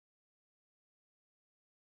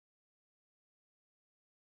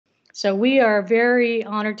So we are very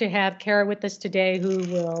honored to have Cara with us today, who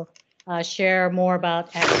will share more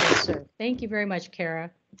about Access Serve. Thank you very much,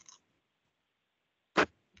 Cara.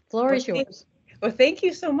 Floor Well, is yours. thank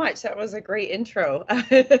you so much. That was a great intro.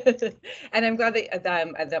 And I'm glad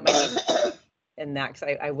that my niece and that, 'cause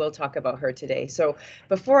I will talk about her today. So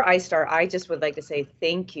before I start, I just would like to say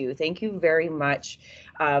thank you. Thank you very much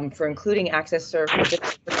for including Access Surf with this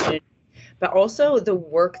opportunity, but also the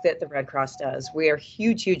work that the Red Cross does. We are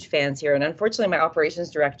huge, huge fans here. And unfortunately, my operations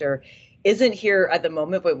director isn't here at the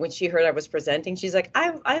moment, but when she heard I was presenting, she's like,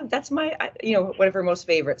 that's my, one of her most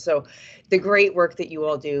favorites. So the great work that you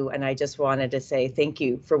all do. And I just wanted to say thank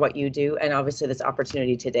you for what you do. And obviously this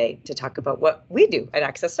opportunity today to talk about what we do at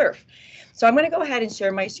Access Surf. So I'm going to go ahead and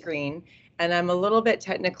share my screen. And I'm a little bit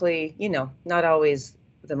technically, not always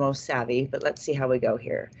the most savvy, but let's see how we go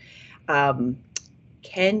here.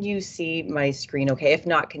 Can you see my screen okay? If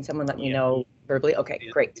not, can someone let me know verbally? Okay,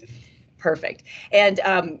 great. Perfect. And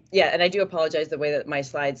and I do apologize the way that my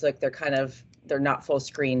slides look. They're not full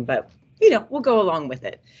screen, but we'll go along with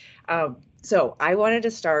it. So I wanted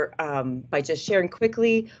to start by just sharing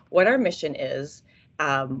quickly what our mission is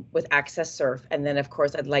with Access Surf. And then, of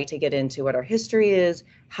course, I'd like to get into what our history is,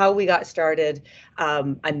 how we got started,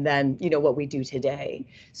 and then, what we do today.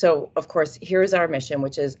 So, of course, here's our mission,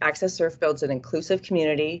 which is Access Surf builds an inclusive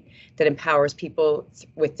community that empowers people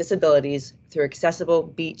with disabilities through accessible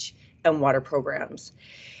beach and water programs.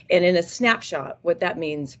 And in a snapshot, what that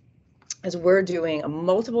means is we're doing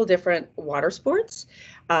multiple different water sports,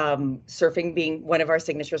 surfing being one of our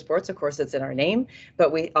signature sports. Of course, it's in our name,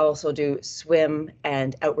 but we also do swim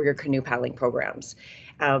and outrigger canoe paddling programs.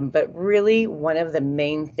 But really, one of the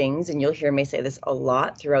main things, and you'll hear me say this a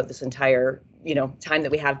lot throughout this entire time that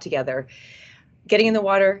we have together, getting in the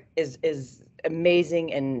water is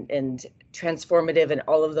amazing and transformative and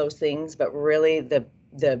all of those things. But really, the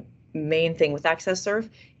main thing with Access Surf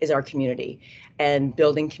is our community and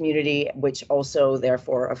building community, which also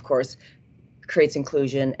therefore, of course, creates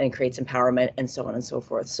inclusion and creates empowerment and so on and so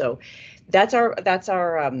forth. So that's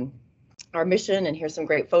our mission. And here's some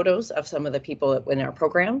great photos of some of the people in our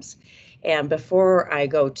programs. And before I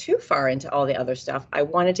go too far into all the other stuff, I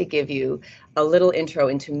wanted to give you a little intro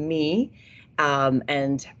into me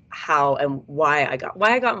and how and why I got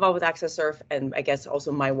involved with Access Surf, and I guess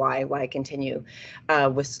also my why I continue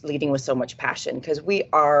with leading with so much passion, because we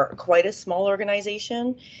are quite a small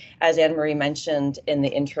organization. As Anne Marie mentioned in the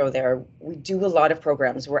intro there, we do a lot of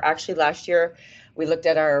programs. We're actually, last year we looked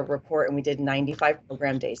at our report and we did 95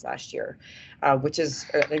 program days last year, which is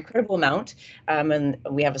an incredible amount. And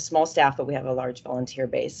we have a small staff, but we have a large volunteer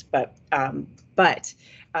base.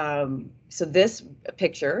 So this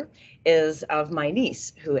picture is of my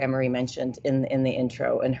niece, who Emery mentioned in the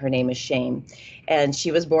intro, and her name is Shane. And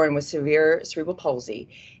she was born with severe cerebral palsy.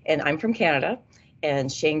 And I'm from Canada,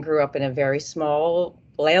 and Shane grew up in a very small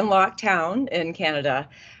landlocked town in Canada.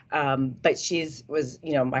 But was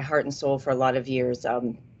my heart and soul for a lot of years.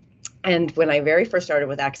 And when I very first started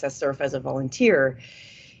with Access Surf as a volunteer,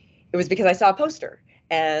 it was because I saw a poster.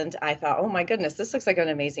 And I thought, oh my goodness, this looks like an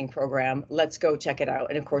amazing program. Let's go check it out.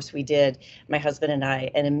 And of course we did, my husband and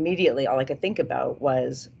I, and immediately all I could think about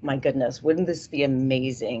was, my goodness, wouldn't this be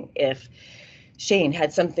amazing if Shane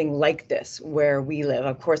had something like this where we live?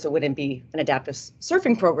 Of course, it wouldn't be an adaptive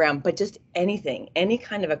surfing program, but just anything, any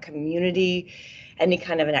kind of a community, any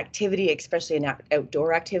kind of an activity, especially an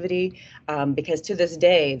outdoor activity, because to this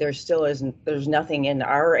day, there's nothing in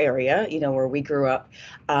our area, where we grew up,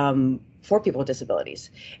 for people with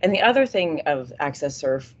disabilities. And the other thing of Access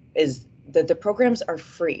Surf is that the programs are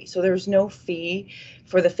free. So there's no fee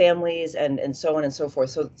for the families and so on and so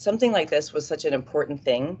forth. So something like this was such an important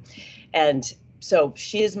thing. And so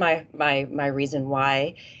she is my reason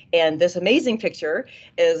why. And this amazing picture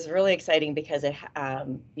is really exciting because it,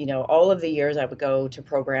 all of the years I would go to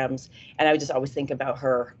programs and I would just always think about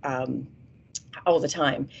her all the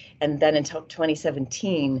time. And then until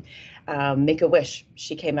 2017, Make-A-Wish,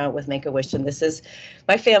 she came out with Make-A-Wish, and this is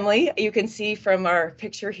my family. You can see from our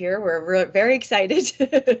picture here, we're very excited.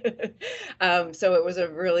 So it was a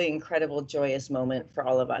really incredible, joyous moment for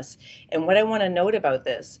all of us. And what I want to note about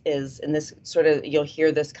this is, and this sort of, you'll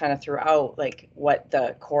hear this kind of throughout, like what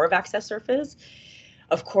the core of Access Surf is.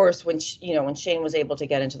 Of course, when Shane was able to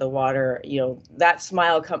get into the water, that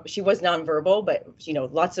smile, she was nonverbal, but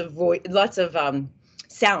lots of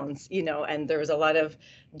sounds, and there was a lot of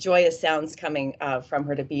joyous sounds coming from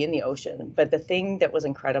her to be in the ocean. But the thing that was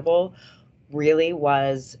incredible really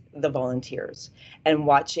was the volunteers and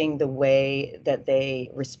watching the way that they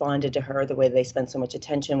responded to her, the way they spent so much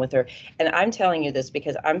attention with her. And I'm telling you this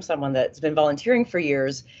because I'm someone that's been volunteering for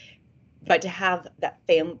years, but to have that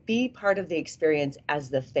be part of the experience as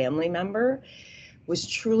the family member was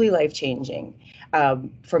truly life-changing,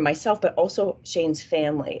 for myself, but also Shane's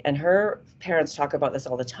family. And her parents talk about this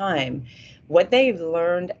all the time. What they've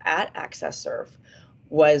learned at Access Surf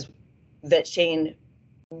was that Shane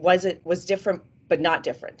was different, but not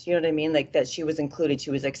different. You know what I mean? Like that she was included,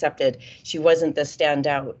 she was accepted. She wasn't the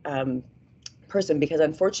standout person, because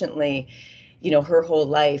unfortunately, her whole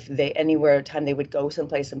life, anywhere time they would go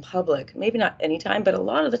someplace in public, maybe not any time, but a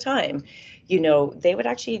lot of the time, they would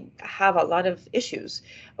actually have a lot of issues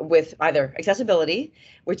with either accessibility,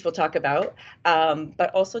 which we'll talk about,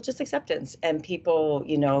 but also just acceptance, and people,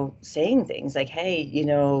 saying things like, hey,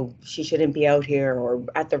 she shouldn't be out here or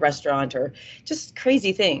at the restaurant, or just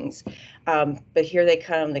crazy things. But here they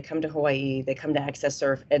come to Hawaii, they come to Access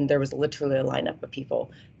Surf, and there was literally a lineup of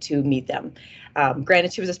people to meet them.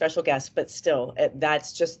 Granted, she was a special guest, but still,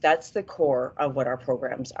 that's the core of what our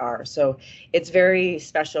programs are. So it's very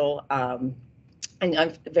special. And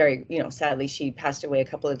I'm very, sadly, she passed away a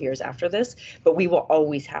couple of years after this, but we will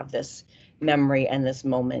always have this memory and this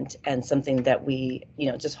moment, and something that we,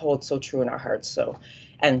 just hold so true in our hearts. So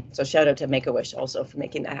shout out to Make-A-Wish also for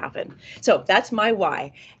making that happen. So that's my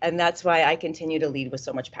why, and that's why I continue to lead with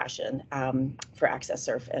so much passion for Access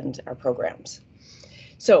Surf and our programs.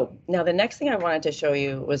 So now the next thing I wanted to show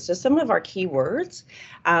you was just some of our key words,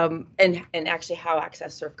 and actually how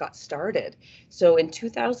Access Surf got started. So in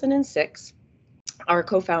 2006, our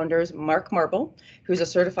co-founders, Mark Marble, who's a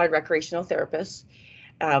certified recreational therapist,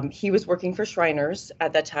 he was working for Shriners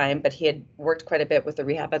at that time, but he had worked quite a bit with the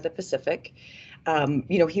Rehab at the Pacific.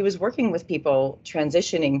 He was working with people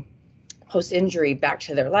transitioning post-injury back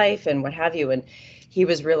to their life and what have you, and he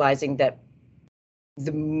was realizing that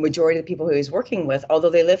the majority of the people who he's working with, although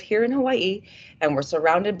they live here in Hawaii and we're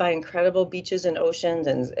surrounded by incredible beaches and oceans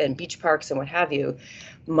and beach parks and what have you,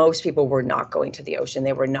 most people were not going to the ocean.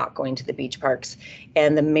 They were not going to the beach parks.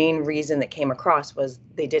 And the main reason that came across was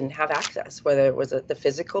they didn't have access, whether it was the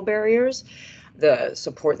physical barriers, the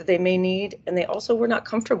support that they may need, and they also were not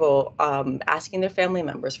comfortable asking their family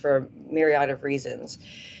members for a myriad of reasons.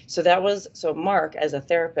 So Mark, as a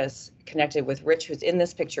therapist, connected with Rich, who's in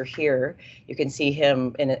this picture here. You can see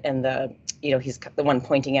him in the, he's the one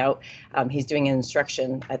pointing out. He's doing an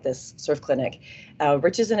instruction at this surf clinic.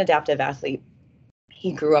 Rich is an adaptive athlete.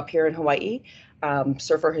 He grew up here in Hawaii,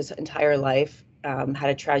 surfer his entire life, had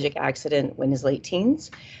a tragic accident in his late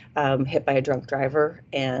teens, hit by a drunk driver,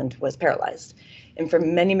 and was paralyzed. And for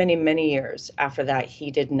many, many, many years after that,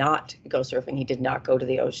 he did not go surfing. He did not go to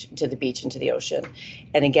the ocean, to the beach, and to the ocean.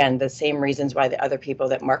 And again, the same reasons why the other people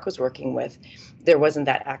that Mark was working with, there wasn't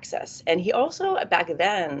that access. And he also, back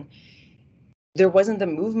then, there wasn't the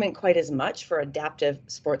movement quite as much for adaptive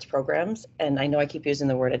sports programs. And I know I keep using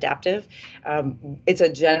the word adaptive. It's a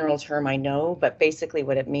general term, I know, but basically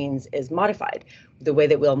what it means is modified. The way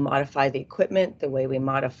that we'll modify the equipment, the way we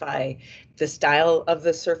modify the style of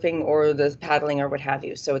the surfing or the paddling or what have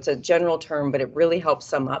you. So it's a general term, but it really helps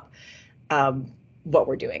sum up what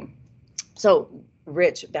we're doing. So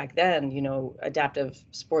Rich, back then, adaptive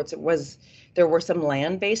sports, there were some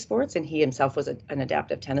land-based sports, and he himself was an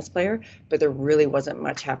adaptive tennis player, but there really wasn't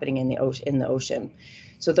much happening in the ocean.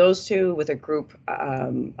 So those two, with a group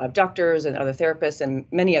of doctors and other therapists and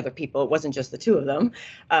many other people, it wasn't just the two of them,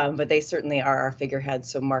 but they certainly are our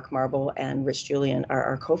figureheads. So Mark Marble and Rich Julian are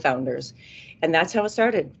our co-founders. And that's how it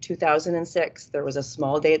started, 2006. There was a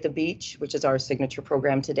small day at the beach, which is our signature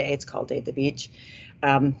program today. It's called Day at the Beach.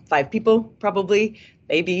 5 people, probably,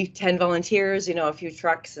 maybe 10 volunteers, a few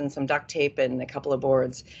trucks and some duct tape and a couple of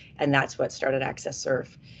boards. And that's what started Access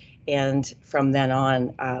Surf. And from then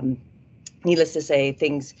on, needless to say,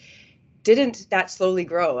 things didn't that slowly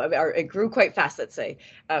grow. Or it grew quite fast, let's say.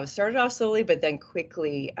 Started off slowly, but then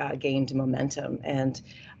quickly gained momentum. And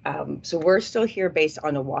so we're still here based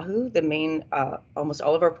on Oahu. The main, almost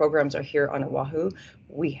all of our programs are here on Oahu.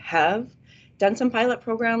 We have done some pilot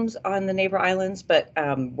programs on the neighbor islands, but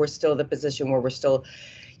we're still in the position where we're still,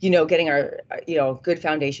 getting our, good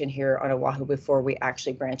foundation here on Oahu before we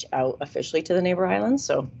actually branch out officially to the neighbor islands.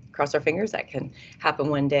 So cross our fingers, that can happen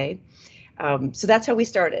one day. So that's how we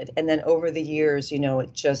started. And then over the years,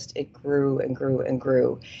 it grew and grew and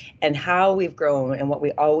grew. And how we've grown and what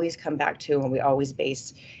we always come back to and we always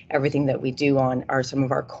base everything that we do on are some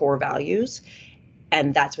of our core values.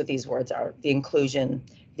 And that's what these words are: the inclusion,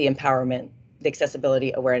 the empowerment, the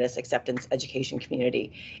accessibility, awareness, acceptance, education,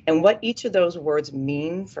 community. And what each of those words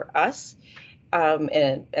mean for us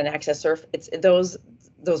in Access Surf, it's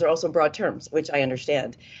those are also broad terms, which I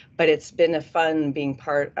understand, but it's been a fun being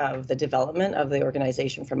part of the development of the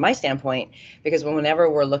organization from my standpoint, because whenever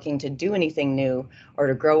we're looking to do anything new or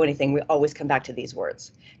to grow anything, we always come back to these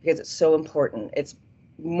words because it's so important. It's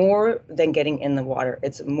more than getting in the water.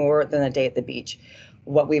 It's more than a day at the beach.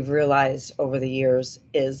 What we've realized over the years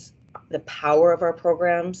is the power of our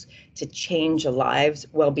programs to change lives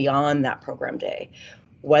well beyond that program day,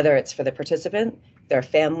 whether it's for the participant, their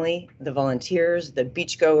family, the volunteers, the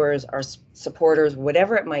beachgoers, our supporters,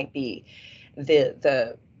 whatever it might be.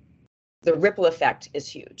 The ripple effect is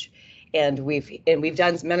huge. And we've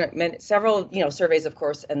done several surveys, of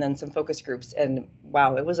course, and then some focus groups, and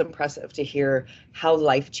wow, it was impressive to hear how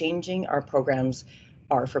life-changing our programs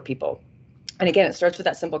are for people. And again, it starts with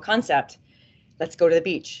that simple concept: let's go to the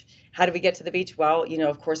beach. How do we get to the beach? Well,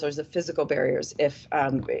 of course, there's the physical barriers if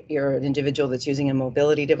you're an individual that's using a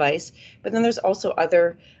mobility device, but then there's also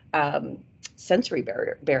other sensory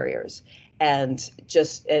barriers and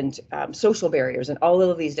social barriers and all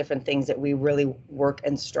of these different things that we really work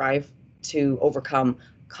and strive to overcome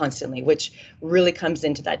constantly, which really comes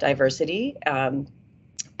into that diversity and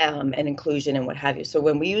inclusion and what have you. So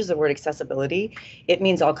when we use the word accessibility, it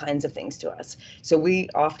means all kinds of things to us. So we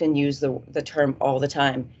often use the term all the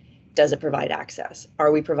time. Does it provide access?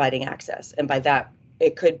 Are we providing access? And by that,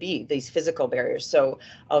 it could be these physical barriers. So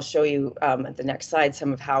I'll show you at the next slide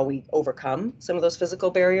some of how we overcome some of those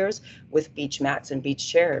physical barriers with beach mats and beach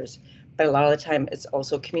chairs. But a lot of the time, it's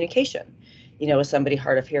also communication. Is somebody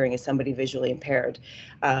hard of hearing? Is somebody visually impaired?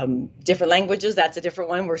 Different languages, that's a different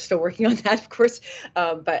one. We're still working on that, of course.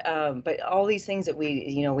 But all these things that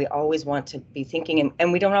we always want to be thinking,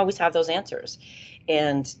 and we don't always have those answers.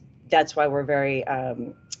 And that's why we're very,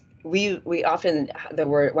 we often,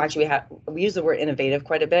 we use the word innovative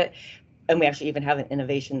quite a bit. And we actually even have an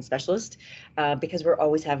innovation specialist because we're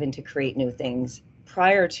always having to create new things.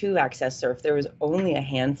 Prior to Access Surf, there was only a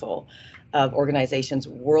handful of organizations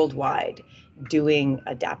worldwide doing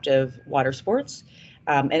adaptive water sports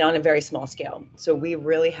and on a very small scale. So we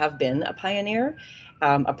really have been a pioneer,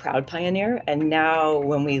 a proud pioneer. And now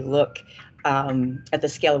when we look at the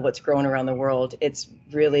scale of what's grown around the world, it's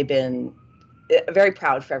really been very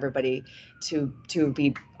proud for everybody to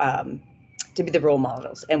be the role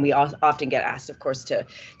models. And we often get asked, of course, to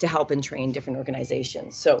help and train different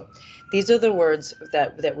organizations. So these are the words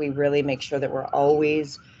that we really make sure that we're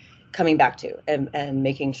always coming back to and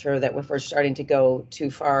making sure that if we're starting to go too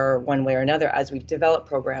far one way or another as we develop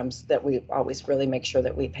programs, that we always really make sure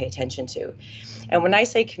that we pay attention to. And when I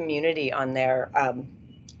say community on there,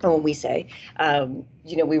 when we say,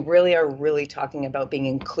 we really are talking about being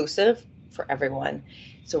inclusive for everyone.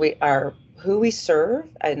 So we are who we serve,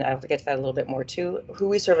 and I'll get to that a little bit more too, who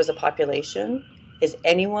we serve as a population is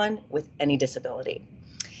anyone with any disability.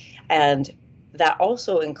 And that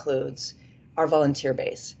also includes our volunteer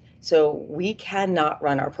base. So we cannot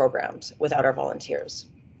run our programs without our volunteers.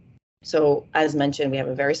 So as mentioned, we have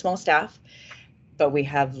a very small staff, but we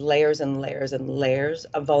have layers and layers and layers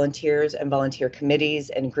of volunteers and volunteer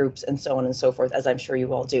committees and groups and so on and so forth, as I'm sure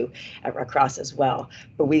you all do at Red Cross as well.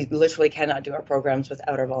 But we literally cannot do our programs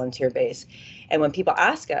without our volunteer base. And when people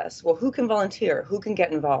ask us, well, who can volunteer? Who can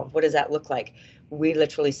get involved? What does that look like? We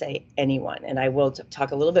literally say anyone. And I will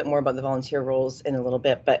talk a little bit more about the volunteer roles in a little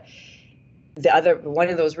bit. But one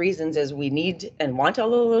of those reasons is we need and want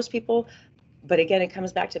all of those people. But again, it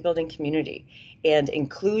comes back to building community and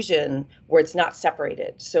inclusion where it's not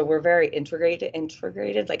separated. So we're very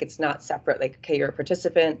integrated, like it's not separate. Like, okay, you're a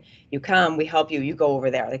participant, you come, we help you, you go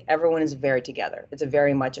over there. Like everyone is very together. It's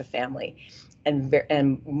very much a family.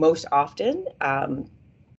 And most often,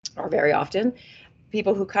 or very often,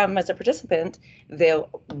 people who come as a participant,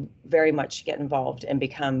 they'll very much get involved and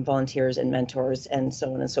become volunteers and mentors and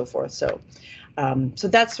so on and so forth. So, so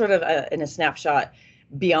that's sort of in a snapshot.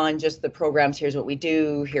 Beyond just the programs, here's what we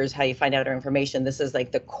do, here's how you find out our information. This is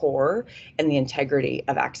like the core and the integrity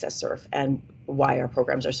of Access Surf and why our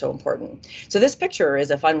programs are so important. So this picture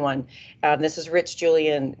is a fun one. This is Rich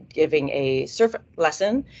Julian giving a surf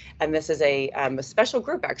lesson, and this is a special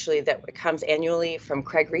group actually that comes annually from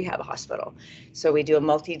Craig Rehab Hospital. So we do a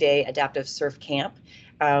multi-day adaptive surf camp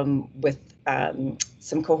with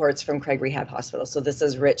some cohorts from Craig Rehab Hospital. So this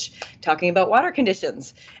is Rich talking about water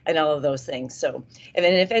conditions and all of those things. So, and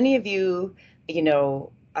then if any of you,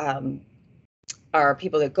 are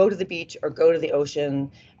people that go to the beach or go to the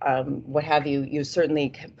ocean, what have you, you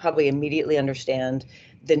certainly probably immediately understand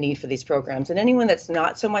the need for these programs. And anyone that's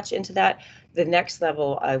not so much into that, the next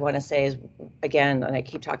level I want to say is, again, and I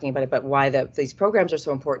keep talking about it, but why these programs are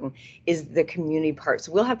so important is the community part.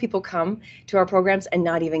 So we'll have people come to our programs and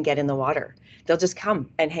not even get in the water. They'll just come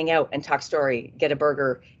and hang out and talk story, get a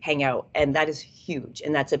burger, hang out. And that is huge.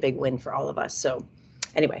 And that's a big win for all of us. So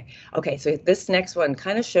anyway, okay, so this next one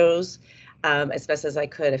kind of shows, as best as I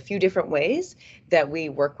could, a few different ways that we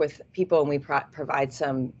work with people and we provide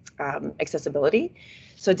some accessibility.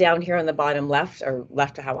 So down here on the bottom left, or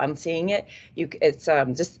left to how I'm seeing it, it's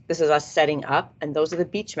just, this is us setting up, and those are the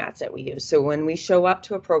beach mats that we use. So when we show up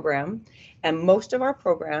to a program, and most of our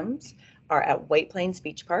programs are at White Plains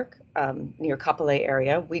Beach Park, near Kapolei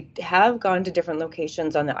area. We have gone to different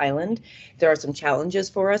locations on the island. There are some challenges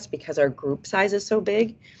for us because our group size is so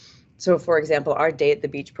big. So for example, our Day at the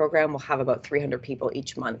Beach program will have about 300 people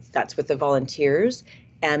each month. That's with the volunteers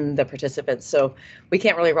and the participants. So we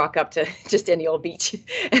can't really rock up to just any old beach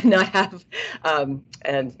and not have,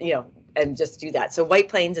 and just do that. So White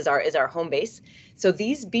Plains is our home base. So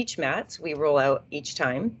these beach mats we roll out each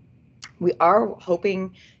time. We are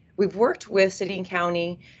hoping, we've worked with City and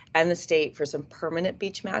County and the state for some permanent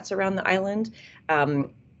beach mats around the island.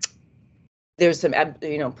 There's some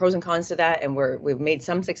pros and cons to that, and we've made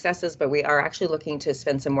some successes, but we are actually looking to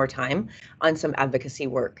spend some more time on some advocacy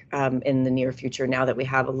work in the near future, now that we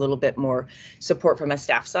have a little bit more support from a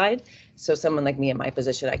staff side. So someone like me in my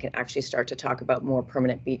position, I can actually start to talk about more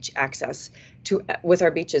permanent beach access with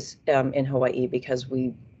our beaches in Hawaii, because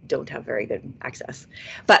we don't have very good access.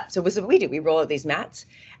 But so this is what we do. We roll out these mats,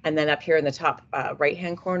 and then up here in the top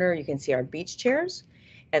right-hand corner, you can see our beach chairs.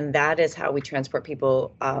 And that is how we transport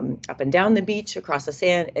people up and down the beach, across the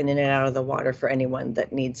sand, and in and out of the water for anyone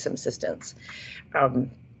that needs some assistance. And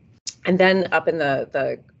then up in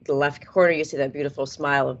the left corner, you see that beautiful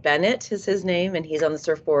smile of Bennett is his name, and he's on the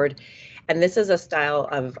surfboard. And this is a style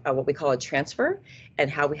of what we call a transfer, and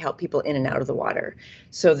how we help people in and out of the water.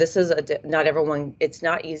 So this is not everyone, it's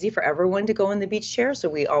not easy for everyone to go in the beach chair. So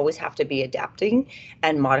we always have to be adapting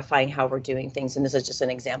and modifying how we're doing things. And this is just an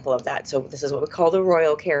example of that. So this is what we call the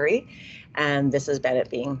royal carry. And this is Bennett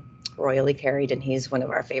being royally carried, and he's one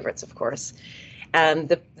of our favorites, of course.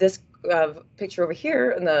 And this picture over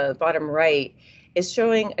here in the bottom right is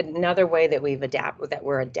showing another way that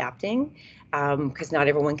we're adapting, because not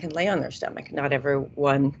everyone can lay on their stomach. Not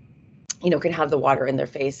everyone can have the water in their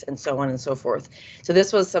face, and so on and so forth. So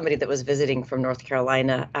this was somebody that was visiting from North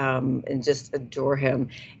Carolina, and just adore him.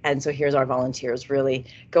 And so here's our volunteers really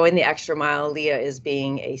going the extra mile. Leah is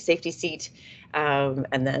being a safety seat. And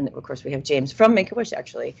then of course we have James from Make-A-Wish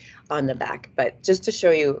actually on the back, but just to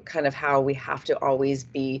show you kind of how we have to always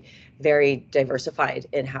be very diversified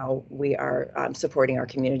in how we are supporting our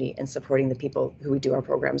community and supporting the people who we do our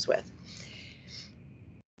programs with.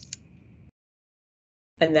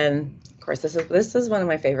 And then, of course, this is one of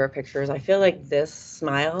my favorite pictures. I feel like this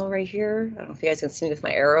smile right here, I don't know if you guys can see me with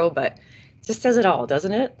my arrow, but it just says it all,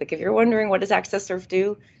 doesn't it? Like if you're wondering what does Access Surf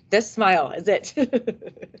do, this smile is it.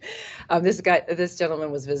 This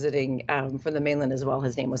gentleman was visiting from the mainland as well.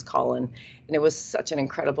 His name was Colin, and it was such an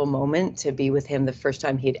incredible moment to be with him the first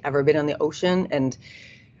time he'd ever been on the ocean. And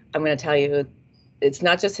I'm going to tell you, it's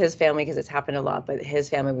not just his family, because it's happened a lot, but his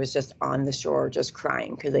family was just on the shore just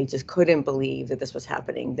crying because they just couldn't believe that this was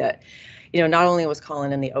happening. That, not only was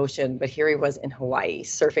Colin in the ocean, but here he was in Hawaii,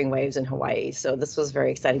 surfing waves in Hawaii. So this was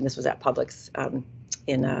very exciting. This was at Publix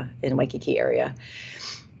in Waikiki area.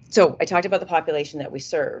 So I talked about the population that we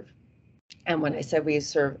serve. And when I said we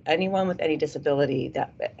serve anyone with any disability,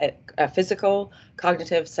 that physical,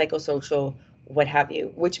 cognitive, psychosocial, what have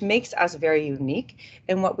you, which makes us very unique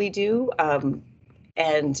in what we do,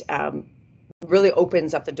 and really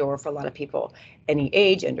opens up the door for a lot of people. Any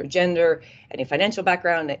age, gender, any financial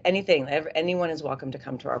background, anything, anyone is welcome to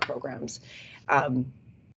come to our programs.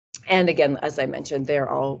 And again, as I mentioned,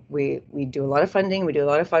 we do a lot of funding, we do a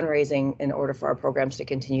lot of fundraising in order for our programs to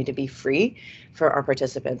continue to be free for our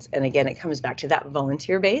participants. And again, it comes back to that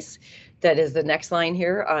volunteer base. That is the next line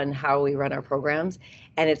here on how we run our programs.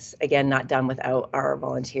 And it's, again, not done without our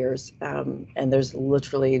volunteers. And there's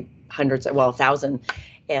literally hundreds, well, 1,000.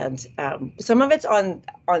 And some of it's on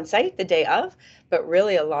site the day of, but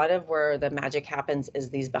really a lot of where the magic happens is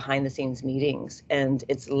these behind the scenes meetings, and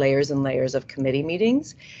it's layers and layers of committee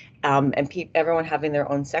meetings, and everyone having their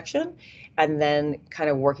own section, and then kind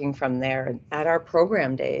of working from there. And at our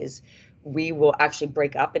program days, we will actually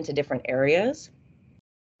break up into different areas.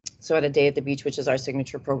 So at a Day at the Beach, which is our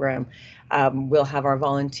signature program, we'll have our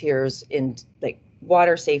volunteers in like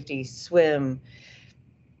water safety, swim,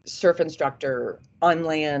 surf instructor on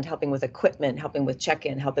land, helping with equipment, helping with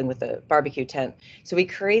check-in, helping with the barbecue tent. So we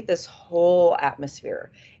create this whole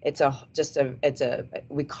atmosphere.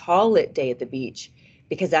 We call it Day at the Beach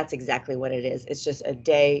because that's exactly what it is. It's just a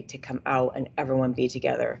day to come out and everyone be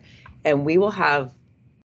together. And we will have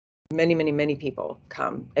many, many, many people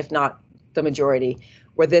come, if not the majority,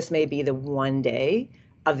 where this may be the one day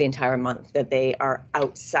of the entire month that they are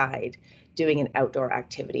outside doing an outdoor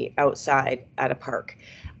activity outside at a park.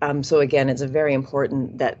 So again, it's very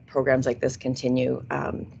important that programs like this continue.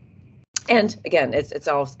 And again, it's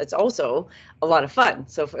also a lot of fun.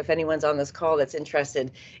 So if anyone's on this call that's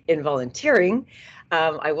interested in volunteering,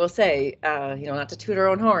 I will say, not to toot our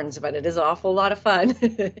own horns, but it is an awful lot of fun.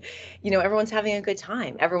 Everyone's having a good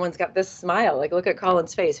time. Everyone's got this smile. Like, look at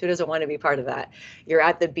Colin's face. Who doesn't want to be part of that? You're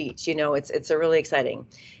at the beach. It's a really exciting.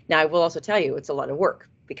 Now, I will also tell you, it's a lot of work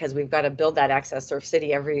because we've got to build that Access Surf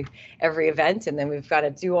City every event, and then we've got to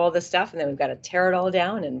do all this stuff, and then we've got to tear it all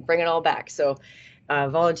down and bring it all back. So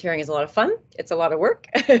volunteering is a lot of fun. It's a lot of work,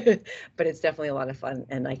 but it's definitely a lot of fun.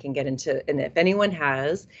 And I can get into, and if anyone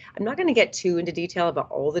has, I'm not going to get too into detail about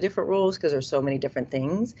all the different roles because there's so many different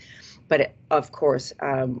things. But of course,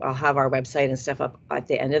 I'll have our website and stuff up at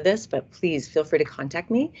the end of this, but please feel free to contact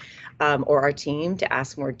me or our team to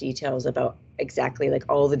ask more details about exactly like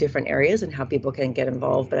all the different areas and how people can get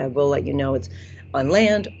involved. But I will let you know it's on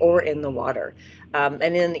land or in the water. And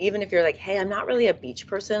then even if you're like, hey, I'm not really a beach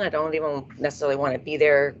person, I don't even necessarily want to be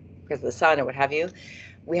there because of the sun or what have you,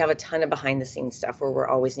 we have a ton of behind the scenes stuff where we're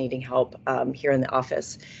always needing help here in the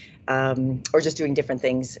office. Or just doing different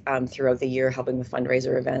things throughout the year, helping with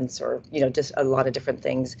fundraiser events or, just a lot of different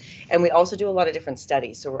things. And we also do a lot of different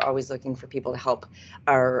studies. So we're always looking for people to help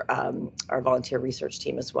our volunteer research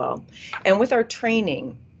team as well. And with our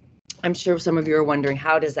training, I'm sure some of you are wondering,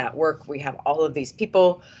 how does that work? We have all of these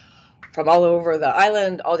people from all over the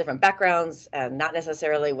island, all different backgrounds, and not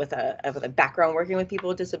necessarily with a background working with people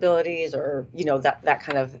with disabilities or, that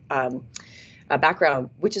kind of background,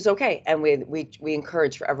 which is okay. And we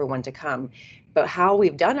encourage for everyone to come. But how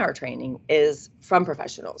we've done our training is from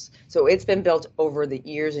professionals. So it's been built over the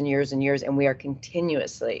years and years and years, and we are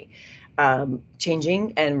continuously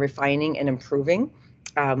changing and refining and improving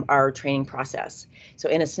our training process. So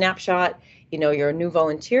in a snapshot, you're a new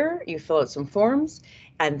volunteer, you fill out some forms,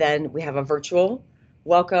 and then we have a virtual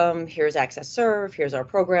welcome. Here's Access Serve, here's our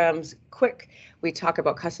programs, quick. We talk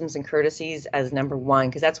about customs and courtesies as number one,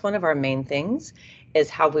 because that's one of our main things,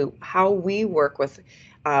 is how we work with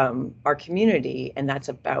our community, and that's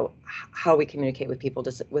about how we communicate with people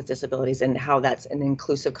with disabilities and how that's an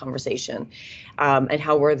inclusive conversation, and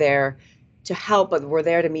how we're there to help, but we're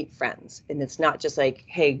there to meet friends. And it's not just like,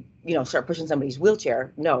 hey, start pushing somebody's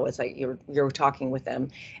wheelchair. No, it's like you're talking with them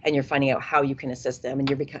and you're finding out how you can assist them,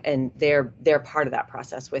 and they're part of that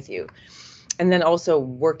process with you. And then also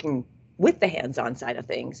working with the hands-on side of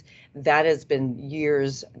things, that has been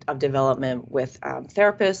years of development with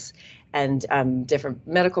therapists and different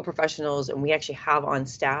medical professionals. And we actually have on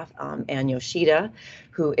staff Ann Yoshida,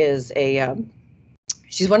 who is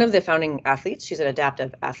she's one of the founding athletes. She's an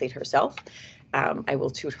adaptive athlete herself. I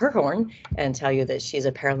will toot her horn and tell you that she's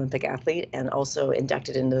a Paralympic athlete and also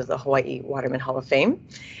inducted into the Hawaii Waterman Hall of Fame,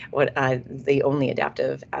 the only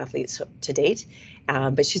adaptive athletes to date.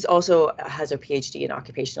 But she's also has her PhD in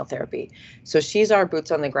occupational therapy. So she's our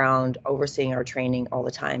boots on the ground, overseeing our training all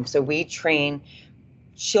the time. So we train.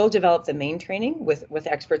 She'll develop the main training with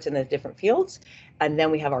experts in the different fields, and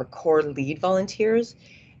then we have our core lead volunteers,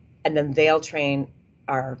 and then they'll train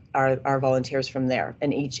our volunteers from there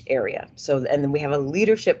in each area. So, and then we have a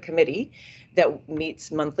leadership committee that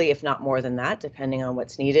meets monthly, if not more than that, depending on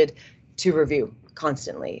what's needed, to review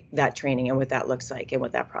constantly that training and what that looks like and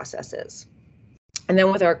what that process is. And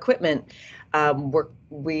then with our equipment,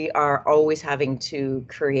 we are always having to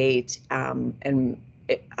create and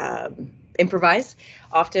improvise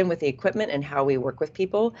often with the equipment and how we work with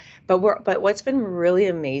people. But what's been really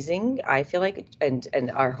amazing, I feel like,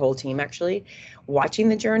 and our whole team actually, watching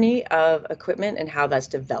the journey of equipment and how that's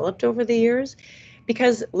developed over the years,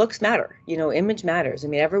 because looks matter, image matters. I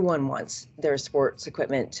mean, everyone wants their sports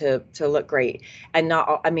equipment to look great. And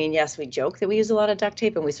yes, we joke that we use a lot of duct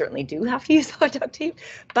tape, and we certainly do have to use a lot of duct tape,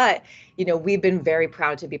 but we've been very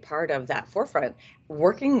proud to be part of that forefront,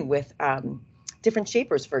 working with different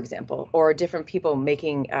shapers, for example, or different people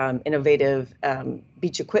making innovative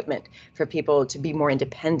beach equipment for people to be more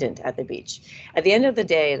independent at the beach. At the end of the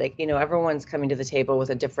day, everyone's coming to the table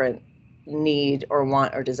with a different need or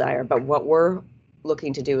want or desire, but what we're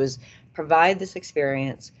looking to do is provide this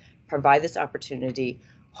experience, provide this opportunity,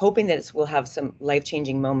 hoping that we'll have some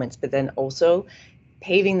life-changing moments, but then also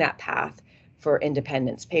paving that path for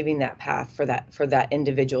independence, paving that path for that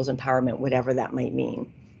individual's empowerment, whatever that might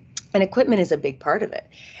mean. And equipment is a big part of it.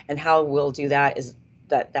 And how we'll do that is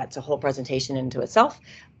that's a whole presentation into itself,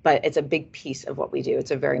 but it's a big piece of what we do.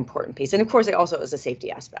 It's a very important piece. And of course, it also is a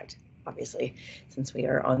safety aspect, obviously, since we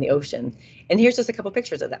are on the ocean. And here's just a couple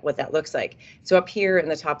pictures of that, what that looks like. So up here in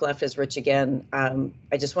the top left is Rich again.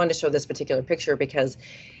 I just wanted to show this particular picture because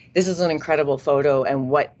this is an incredible photo, and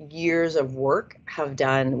what years of work have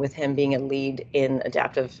done with him being a lead in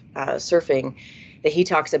adaptive surfing, that he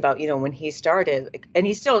talks about, when he started, and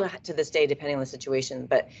he still to this day, depending on the situation,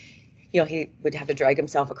 but he would have to drag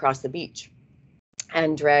himself across the beach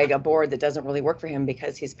and drag a board that doesn't really work for him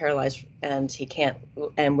because he's paralyzed and he can't,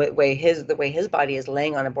 and the way his body is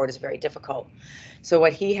laying on a board is very difficult. So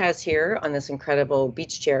what he has here on this incredible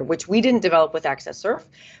beach chair, which we didn't develop with Access Surf,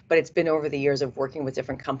 but it's been over the years of working with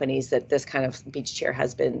different companies that this kind of beach chair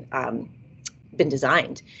has been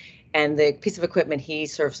designed. And the piece of equipment he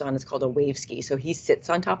surfs on is called a wave ski. So he sits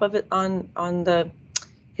on top of it on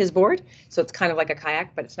his board. So it's kind of like a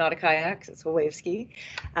kayak, but it's not a kayak, it's a wave ski.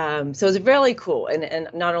 So it's really cool. And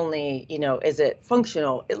not only, is it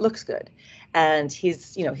functional, it looks good. And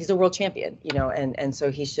he's a world champion, and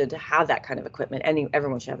so he should have that kind of equipment.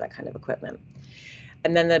 Everyone should have that kind of equipment.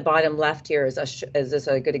 And then the bottom left here is this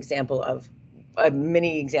a good example of a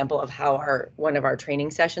mini example of how one of our training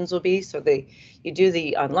sessions will be. So you do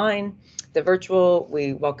the online, the virtual,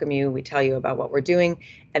 we welcome you, we tell you about what we're doing.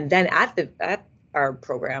 And then at our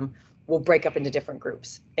program, we'll break up into different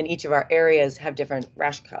groups, and each of our areas have different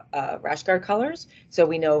rash guard colors, so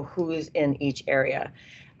we know who's in each area.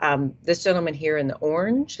 This gentleman here in the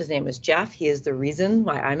orange, his name is Jeff. He is the reason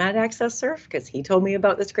why I'm at Access Surf, because he told me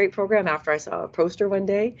about this great program after I saw a poster one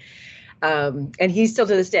day. And he's still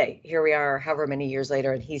to this day, here we are however many years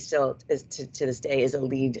later, and he still is to this day is a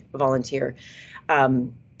lead volunteer.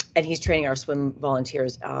 And he's training our swim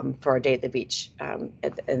volunteers for our day at the beach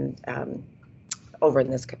over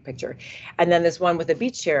in this picture. And then this one with the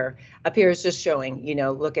beach chair up here is just showing,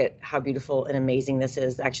 look at how beautiful and amazing this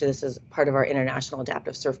is. Actually, this is part of our international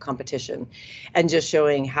adaptive surf competition, and just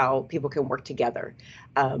showing how people can work together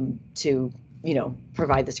to,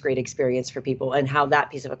 provide this great experience for people, and how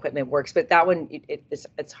that piece of equipment works. But that one,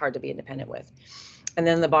 it's hard to be independent with. And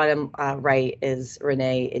then the bottom right is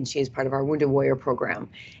Renee, and she's part of our Wounded Warrior program.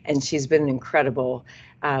 And she's been an incredible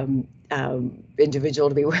individual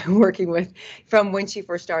to be working with from when she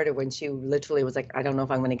first started, when she literally was like, I don't know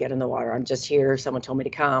if I'm going to get in the water. I'm just here. Someone told me to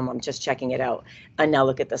come. I'm just checking it out. And now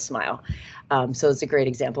look at this smile. So it's a great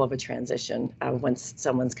example of a transition once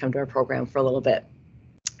someone's come to our program for a little bit,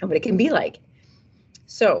 and what it can be like.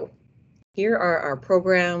 So here are our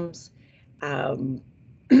programs.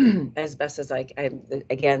 As best as I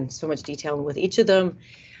again, so much detail with each of them.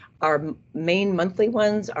 Our main monthly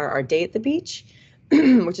ones are our Day at the Beach,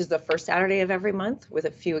 which is the first Saturday of every month, with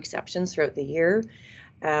a few exceptions throughout the year.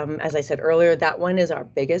 As I said earlier, that one is our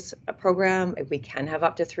biggest program. We can have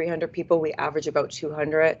up to 300 people. We average about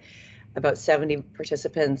 200, about 70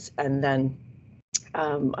 participants, and then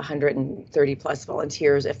 130 plus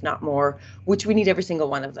volunteers, if not more, which we need every single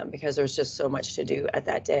one of them because there's just so much to do at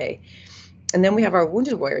that day. And then we have our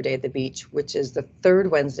Wounded Warrior Day at the Beach, which is the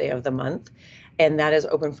third Wednesday of the month. And that is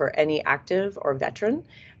open for any active or veteran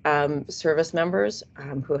service members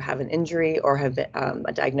who have an injury or have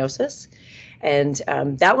a diagnosis. And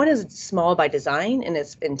that one is small by design, and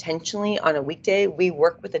it's intentionally on a weekday. We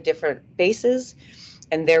work with the different bases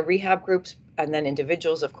and their rehab groups, and then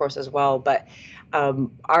individuals, of course, as well. But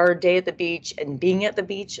our day at the beach and being at the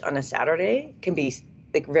beach on a Saturday can be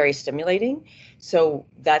very stimulating. So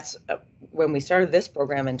that's when we started this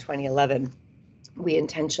program in 2011, we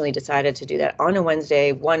intentionally decided to do that on a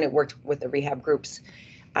Wednesday. One, it worked with the rehab groups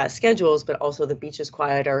schedules, but also the beach is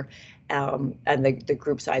quieter, and the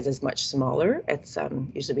group size is much smaller. It's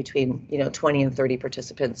usually between 20 and 30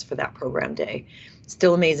 participants for that program day.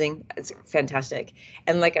 Still amazing. It's fantastic.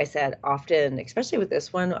 And like I said, often, especially with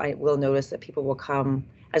this one, I will notice that people will come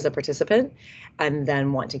as a participant and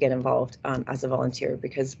then want to get involved as a volunteer,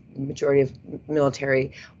 because the majority of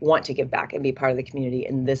military want to give back and be part of the community.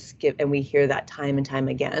 And we hear that time and time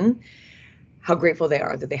again, how grateful they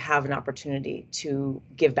are that they have an opportunity to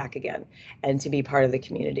give back again and to be part of the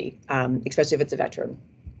community, especially if it's a veteran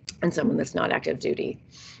and someone that's not active duty.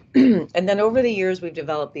 And then over the years, we've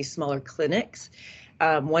developed these smaller clinics,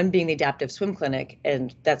 one being the adaptive swim clinic,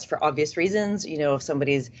 and that's for obvious reasons. If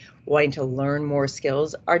somebody's wanting to learn more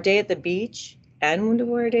skills, our Day at the Beach and Wounded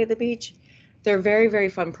Warrior Day at the Beach They're very, very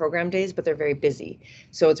fun program days, but they're very busy.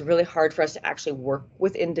 So it's really hard for us to actually work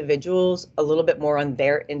with individuals a little bit more on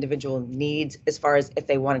their individual needs as far as if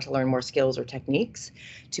they wanted to learn more skills or techniques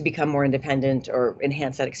to become more independent or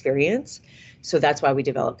enhance that experience. So that's why we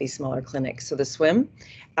develop these smaller clinics. So the swim,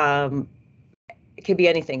 it could be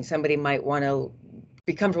anything. Somebody might want to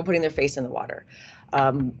be comfortable putting their face in the water.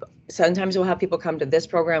 Sometimes we'll have people come to this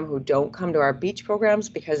program who don't come to our beach programs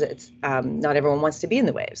because it's not everyone wants to be in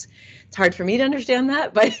the waves. It's hard for me to understand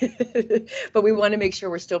that, but but we want to make sure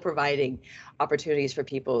we're still providing opportunities for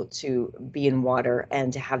people to be in water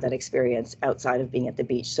and to have that experience outside of being at the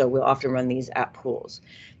beach. So we'll often run these at pools.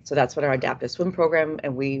 So that's what our adaptive swim program,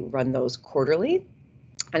 and we run those quarterly.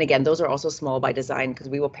 And again, those are also small by design because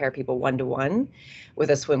we will pair people one-to-one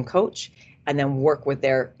with a swim coach and then work with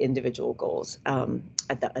their individual goals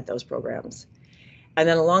at those programs. And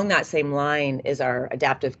then along that same line is our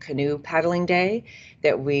adaptive canoe paddling day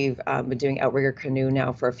that we've been doing outrigger canoe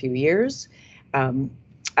now for a few years.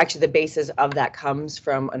 Actually, the basis of that comes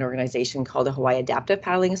from an organization called the Hawaii Adaptive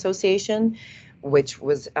Paddling Association, which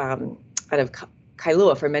was out of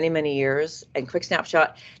Kailua for many, many years. And quick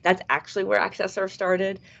snapshot, that's actually where Access Surf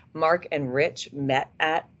started. Mark and Rich met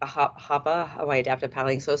at a HAPA, Hawaii Adaptive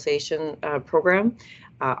Paddling Association program.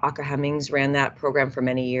 Aka Hemmings ran that program for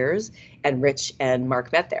many years, and Rich and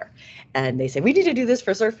Mark met there. And they said, we need to do this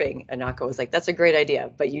for surfing. And Aka was like, that's a great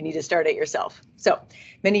idea, but you need to start it yourself. So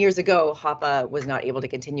many years ago, HAPA was not able to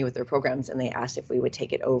continue with their programs, and they asked if we would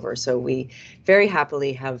take it over. So we very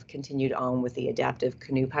happily have continued on with the adaptive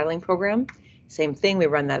canoe paddling program. Same thing, we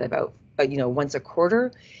run that about once a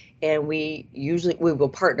quarter, and we will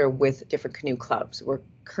partner with different canoe clubs. We're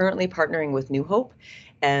currently partnering with New Hope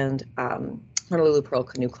and Honolulu Pearl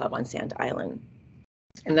Canoe Club on Sand Island.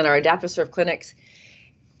 And then our adaptive surf clinics,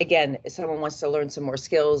 again, if someone wants to learn some more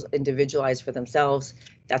skills, individualize for themselves,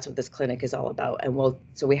 that's what this clinic is all about. And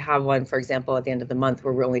so we have one, for example, at the end of the month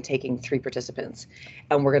where we're only taking 3 participants,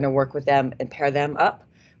 and we're going to work with them and pair them up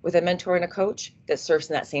with a mentor and a coach that surfs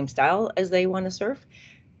in that same style as they want to surf.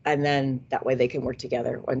 And then that way they can work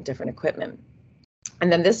together on different equipment.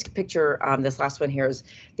 And then this picture, this last one here is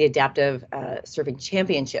the Adaptive Surfing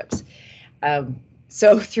Championships.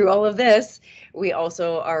 So through all of this, we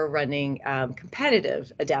also are running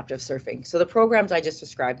competitive adaptive surfing. So the programs I just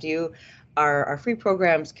described to you are our free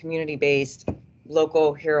programs, community-based,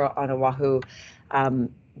 local here on Oahu.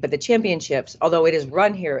 But the championships, although it is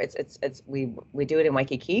run here, we do it in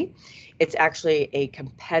Waikiki. It's actually a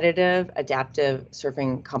competitive adaptive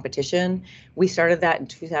surfing competition. We started that in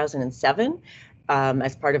 2007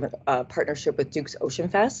 as part of a partnership with Duke's Ocean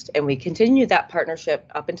Fest, and we continued that partnership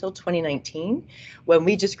up until 2019 when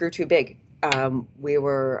we just grew too big. We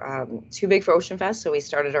were too big for Ocean Fest, so we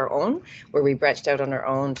started our own, where we branched out on our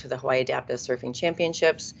own to the Hawaii Adaptive Surfing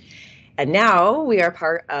Championships. And now we are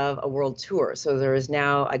part of a world tour. So there is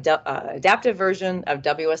now a adaptive version of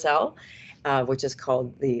WSL, which is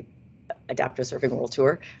called the Adaptive Surfing World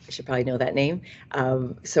Tour. I should probably know that name.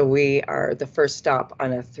 So we are the first stop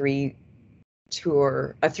on a 3-stop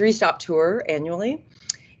tour annually.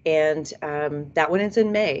 And that one is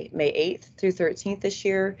in May 8th through 13th this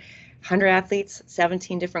year. 100 athletes,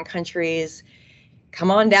 17 different countries. Come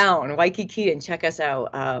on down, Waikiki, and check us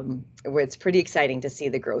out. Where it's pretty exciting to see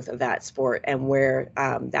the growth of that sport and where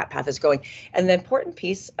that path is going. And the important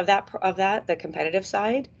piece of that, the competitive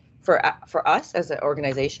side for us as an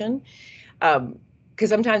organization, because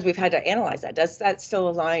sometimes we've had to analyze that. Does that still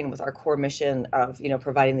align with our core mission of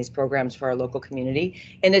providing these programs for our local community?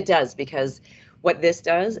 And it does, because what this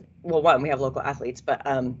does, well, one, we have local athletes, but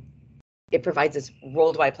it provides this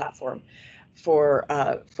worldwide platform for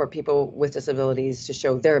people with disabilities to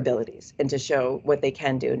show their abilities and to show what they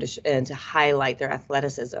can do and to highlight their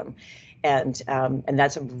athleticism. And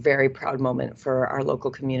that's a very proud moment for our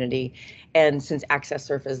local community. And since Access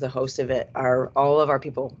Surf is the host of it, all of our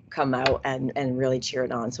people come out and really cheer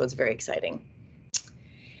it on. So it's very exciting.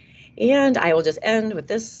 And I will just end with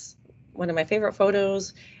this, one of my favorite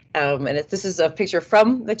photos. This is a picture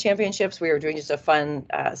from the championships. We were doing just a fun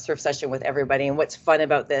surf session with everybody. And what's fun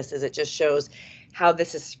about this is it just shows how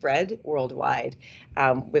this is spread worldwide.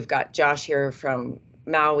 We've got Josh here from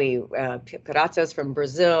Maui, Piratas from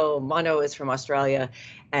Brazil, Mono is from Australia,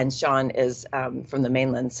 and Sean is from the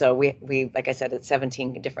mainland. So we, like I said, it's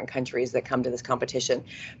 17 different countries that come to this competition.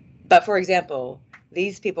 But for example,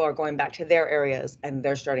 these people are going back to their areas and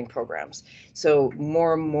they're starting programs. So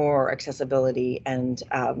more and more accessibility and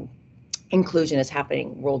inclusion is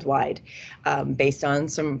happening worldwide based on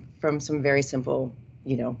some very simple,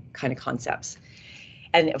 kind of concepts.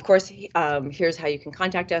 And of course, here's how you can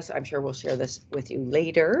contact us. I'm sure we'll share this with you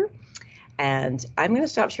later. And I'm going to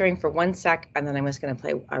stop sharing for 1 sec, and then I'm just going to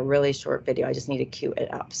play a really short video. I just need to cue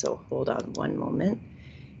it up. So hold on one moment,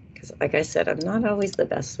 because like I said, I'm not always the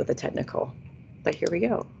best with the technical, but here we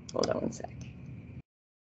go. Hold on 1 sec.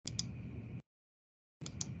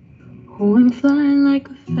 Oh, I'm flying like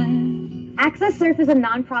a fan. Access Surf is a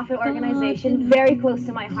nonprofit organization very close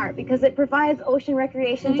to my heart because it provides ocean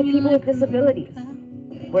recreation to people with disabilities.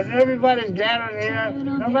 When everybody's gathered here,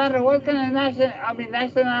 no matter what kind of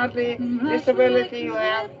nationality, disability you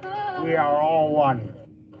have, we are all one.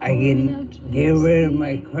 I can get rid of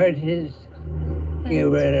my crutches, get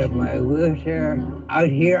rid of my wheelchair. Out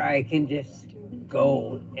here, I can just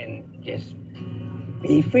go and just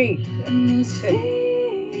be free.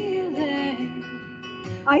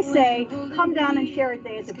 I say, come down and share a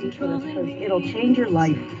day at the beach with us because it'll change your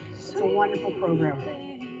life. It's a wonderful program.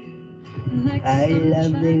 I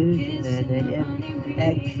love this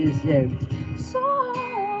Access Surf.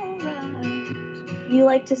 You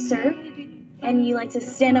like to surf? And you like to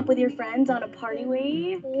stand up with your friends on a party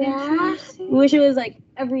wave? Yeah. Wish it was like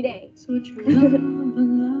every day. So what your love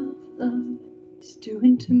is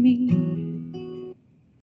doing to me.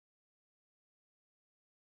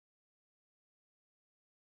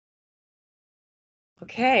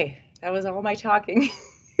 Okay, that was all my talking.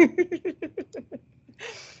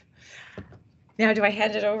 Now, do I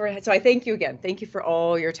hand it over? So I thank you again. Thank you for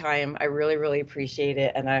all your time. I really, really appreciate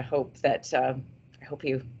it, and I hope that I hope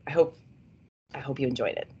you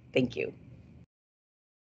enjoyed it. Thank you.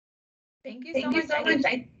 Thank you so much.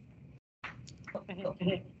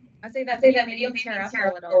 I'll say that video made me tear up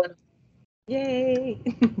a little. Yay!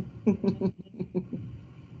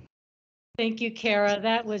 Thank you, Cara.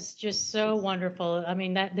 That was just so wonderful. I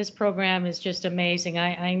mean, this program is just amazing.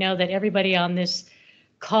 I know that everybody on this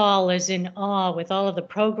call is in awe with all of the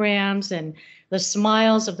programs, and the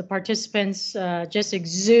smiles of the participants just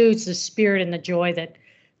exudes the spirit and the joy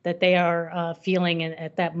that they are feeling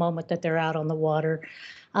at that moment that they're out on the water.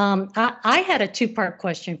 I had a two-part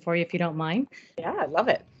question for you, if you don't mind. Yeah, I love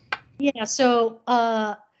it. Yeah, so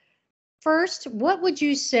first, what would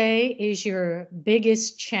you say is your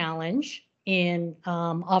biggest challenge in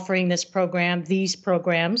offering this program, these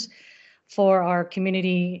programs for our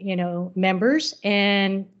community, members?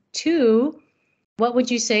 And two, what would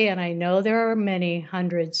you say, and I know there are many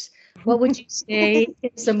hundreds, what would you say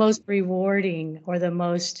is the most rewarding or the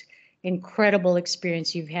most incredible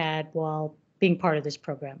experience you've had while being part of this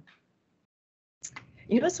program?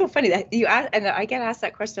 It's so funny that you ask, and I get asked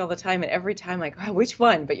that question all the time, and every time like, oh, which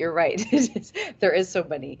one? But you're right, there is so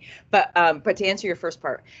many. But to answer your first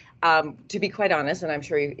part, to be quite honest, and I'm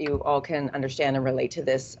sure you all can understand and relate to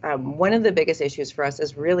this, one of the biggest issues for us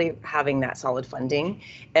is really having that solid funding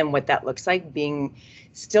and what that looks like, being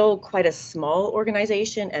still quite a small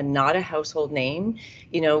organization and not a household name,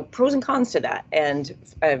 pros and cons to that. And,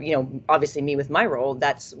 obviously me with my role,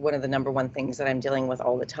 that's one of the number one things that I'm dealing with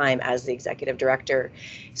all the time as the executive director.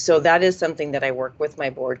 So that is something that I work with my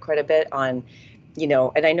board quite a bit on,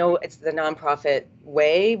 and I know it's the nonprofit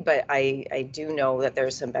way, but I do know that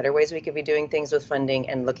there's some better ways we could be doing things with funding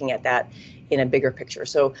and looking at that in a bigger picture.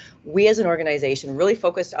 So we as an organization really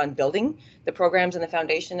focused on building the programs and the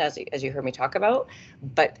foundation, as you heard me talk about,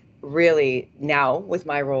 but really now with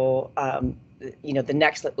my role, the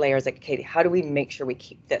next layer is like, okay, how do we make sure we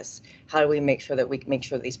keep this? How do we make sure that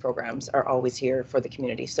these programs are always here for the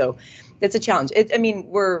community? So it's a challenge.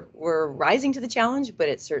 We're rising to the challenge, but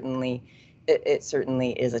it certainly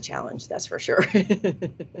is a challenge, that's for sure.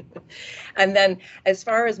 And then as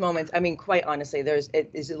far as moments, quite honestly,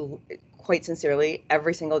 quite sincerely,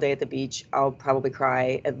 every single day at the beach, I'll probably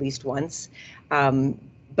cry at least once.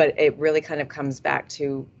 But it really kind of comes back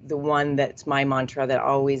to the one that's my mantra that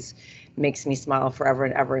always makes me smile forever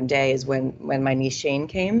and ever and day is when my niece Shane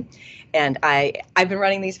came. And I've been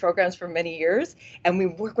running these programs for many years, and we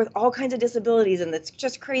work with all kinds of disabilities, and it's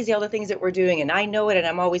just crazy all the things that we're doing, and I know it and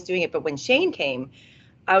I'm always doing it. But when Shane came,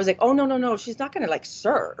 I was like, oh, no, she's not going to like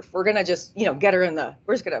surf. We're going to just, we're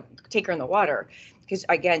just going to take her in the water. Because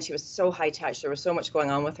again, she was so high touch. There was so much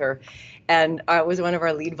going on with her. And I was one of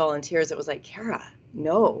our lead volunteers that was like, Cara,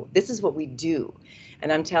 no, this is what we do.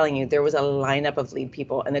 And I'm telling you, there was a lineup of lead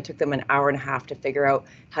people, and it took them an hour and a half to figure out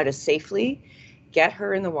how to safely get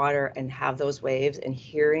her in the water and have those waves, and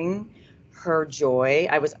hearing her joy.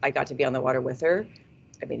 I got to be on the water with her.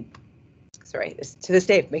 To this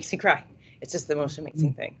day, it makes me cry. It's just the most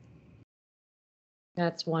amazing thing.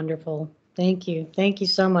 That's wonderful. Thank you. Thank you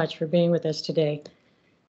so much for being with us today.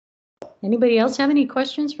 Anybody else have any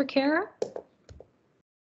questions for Cara?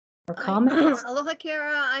 Or comments? Aloha,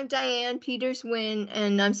 Cara. I'm Diane Peters-Wynn,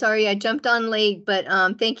 and I'm sorry I jumped on late, but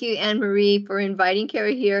thank you, Anne Marie, for inviting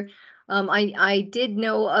Cara here. I did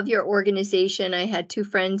know of your organization. I had two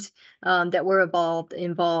friends that were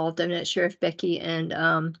involved. I'm not sure if Becky and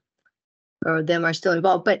or them are still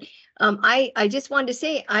involved, but I just wanted to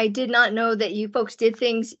say I did not know that you folks did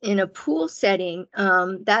things in a pool setting.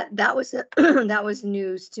 That was that was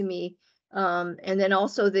news to me. And then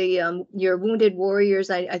also the your Wounded Warriors.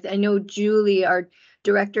 I know Julie, our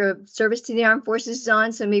Director of Service to the Armed Forces, is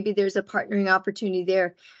on, so maybe there's a partnering opportunity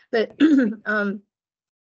there. But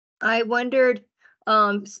I wondered,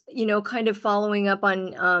 you know, kind of following up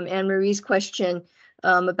on Anne Marie's question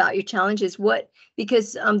about your challenges,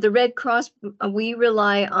 because the Red Cross, we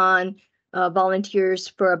rely on volunteers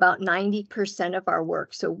for about 90% of our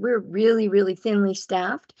work. So we're really, really thinly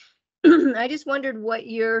staffed. I just wondered what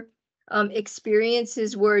your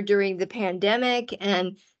experiences were during the pandemic,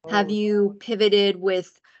 and have you pivoted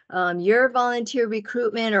with your volunteer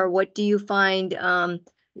recruitment, or what do you find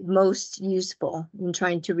most useful in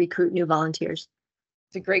trying to recruit new volunteers?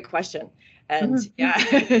 It's a great question. And yeah,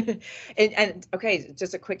 and okay,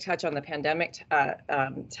 just a quick touch on the pandemic.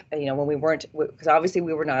 You know, when we weren't, because obviously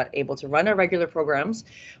we were not able to run our regular programs.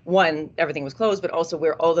 One, everything was closed, but also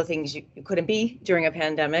we're all the things you couldn't be during a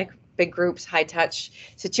pandemic, big groups, high touch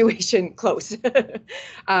situation, close.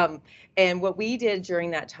 And what we did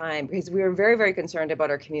during that time, because we were very, very concerned about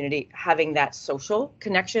our community having that social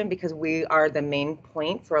connection, because we are the main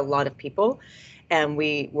point for a lot of people. And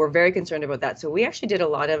we were very concerned about that. So we actually did a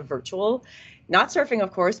lot of virtual, not surfing,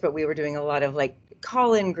 of course, but we were doing a lot of like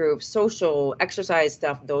call-in groups, social exercise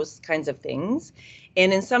stuff, those kinds of things.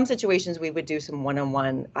 And in some situations, we would do some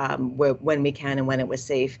one-on-one when we can and when it was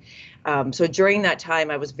safe. So during that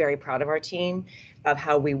time, I was very proud of our team, of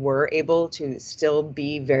how we were able to still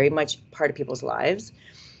be very much part of people's lives.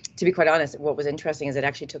 To be quite honest, what was interesting is it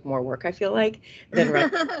actually took more work, I feel like, than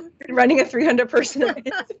running a 300-person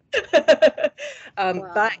event.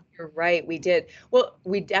 Wow. But you're right, we did. Well,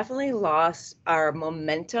 we definitely lost our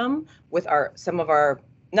momentum with some of our,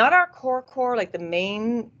 not our core, like the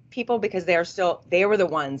main people, because they were the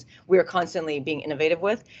ones we were constantly being innovative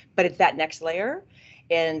with, but it's that next layer.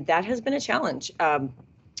 And that has been a challenge.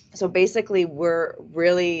 So basically, we're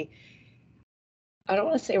really, I don't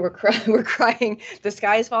want to say we're crying, the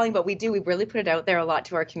sky is falling, but we really put it out there a lot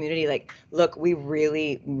to our community. Like, look, we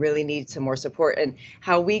really, really need some more support. And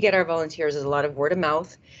how we get our volunteers is a lot of word of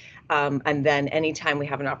mouth. And then anytime we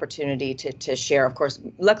have an opportunity to share, of course,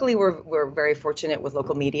 luckily we're very fortunate with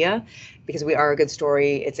local media, because we are a good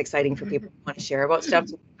story. It's exciting for people who want to share about stuff.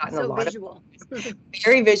 So we've gotten a lot visual.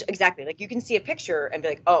 Very visual, exactly. Like you can see a picture and be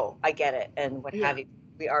like, oh, I get it, and what have you.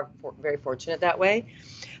 We are very fortunate that way.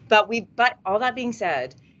 But all that being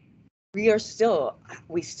said, we still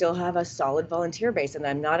have a solid volunteer base, and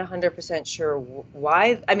I'm not 100% sure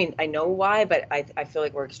why. I mean, I know why, but I feel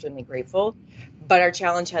like we're extremely grateful. But our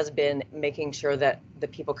challenge has been making sure that the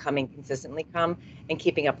people coming consistently come and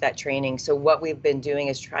keeping up that training. So what we've been doing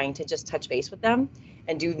is trying to just touch base with them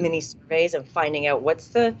and do mini surveys and finding out what's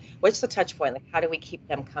the touch point, like how do we keep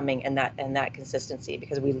them coming, and that consistency,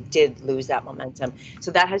 because we did lose that momentum.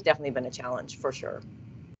 So that has definitely been a challenge for sure.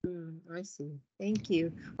 I see. Thank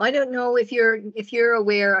you. Well, I don't know if you're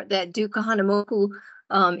aware that Duke Kahanamoku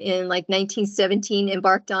in like 1917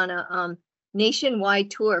 embarked on a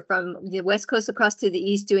nationwide tour from the West Coast across to the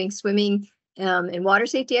East, doing swimming and water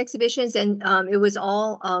safety exhibitions, and it was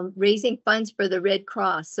all raising funds for the Red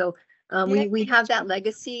Cross. So we have that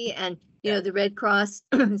legacy, and you know, the Red Cross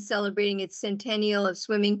celebrating its centennial of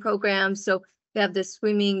swimming programs. So we have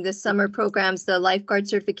the summer programs, the lifeguard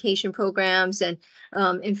certification programs, and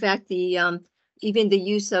in fact, even the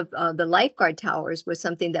use of the lifeguard towers was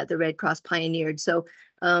something that the Red Cross pioneered. So,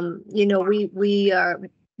 you know, we are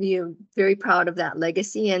very proud of that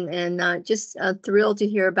legacy, and just thrilled to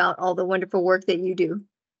hear about all the wonderful work that you do.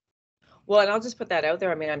 Well, and I'll just put that out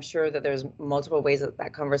there. I mean, I'm sure that there's multiple ways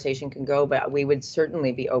that conversation can go, but we would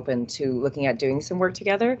certainly be open to looking at doing some work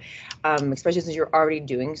together, especially since you're already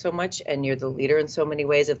doing so much and you're the leader in so many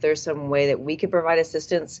ways. If there's some way that we could provide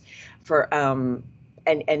assistance for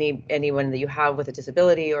anyone that you have with a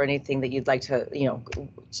disability or anything that you'd like to, you know,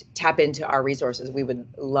 tap into our resources, we would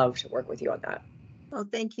love to work with you on that. Well,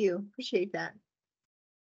 thank you. Appreciate that.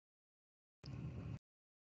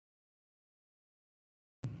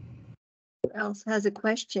 Who else has a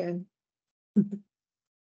question? The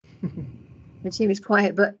team is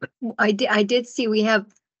quiet, but I did see we have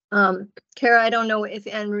Cara. I don't know if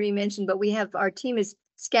Anne Marie mentioned, but we have, our team is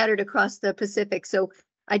scattered across the Pacific. So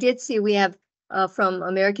I did see we have from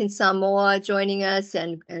American Samoa joining us,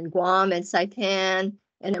 and Guam and Saipan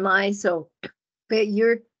and MI. So but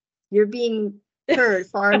you're being heard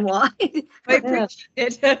far and wide. I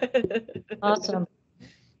appreciate it. Awesome.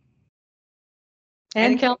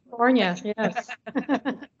 And California, yes.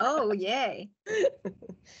 Oh, yay.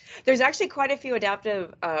 There's actually quite a few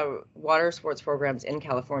adaptive water sports programs in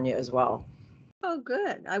California as well. Oh,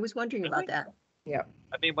 good. I was wondering about that. Yeah.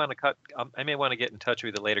 I may want to get in touch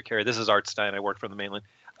with you later, Carrie. This is Art Stein. I work from the mainland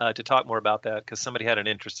to talk more about that because somebody had an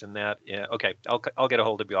interest in that. Yeah. Okay. I'll get a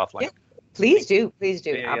hold of you offline. Yeah. Please do. Please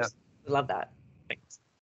do. Yeah. Love that. Thanks.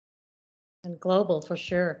 And global for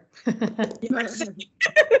sure. Yes.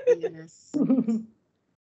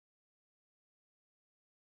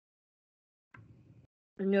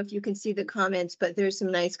 I don't know if you can see the comments, but there's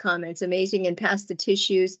some nice comments. Amazing and pass the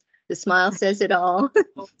tissues. The smile says it all.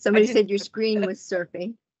 Somebody said your screen was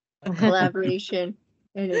surfing. Collaboration.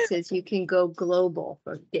 And it says you can go global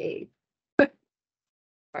for Dave. All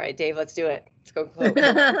right, Dave, let's do it. Let's go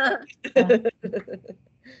global.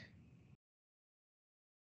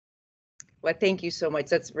 Well, thank you so much.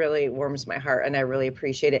 That's really warms my heart and I really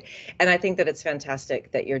appreciate it. And I think that it's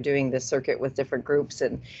fantastic that you're doing this circuit with different groups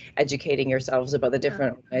and educating yourselves about the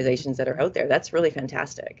different organizations that are out there. That's really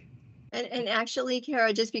fantastic. And actually,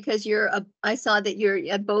 Cara, just because I saw that you're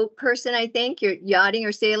a boat person, I think you're yachting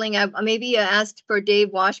or sailing. Maybe you asked for Dave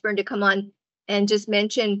Washburn to come on and just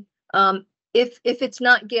mention if it's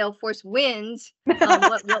not gale force winds,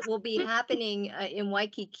 what will be happening in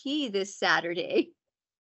Waikiki this Saturday.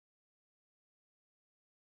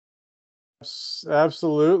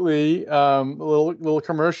 Absolutely. A little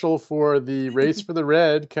commercial for the Race for the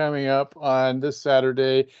Red coming up on this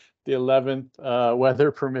Saturday, the 11th, weather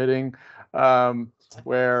permitting,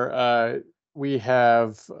 where we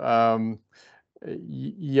have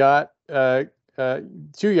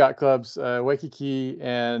two yacht clubs, Waikiki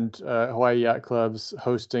and Hawaii Yacht Clubs,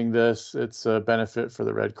 hosting this. It's a benefit for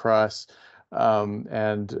the Red Cross,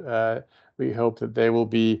 and we hope that they will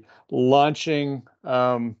be launching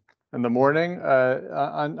in the morning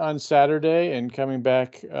on Saturday and coming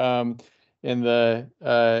back in the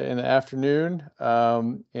afternoon.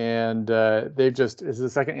 And it's the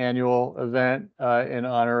second annual event in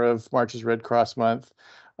honor of March's Red Cross Month.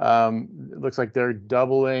 It looks like they're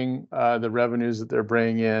doubling the revenues that they're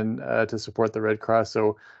bringing in to support the Red Cross.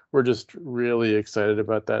 So we're just really excited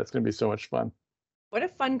about that. It's going to be so much fun. What a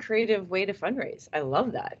fun, creative way to fundraise. I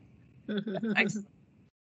love that. It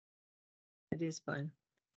is fun.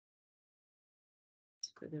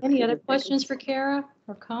 Any other questions for Cara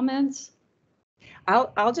or comments?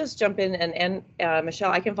 I'll just jump in and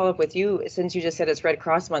Michelle, I can follow up with you since you just said it's Red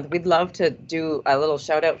Cross Month. We'd love to do a little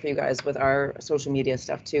shout out for you guys with our social media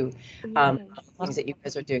stuff too. Things that you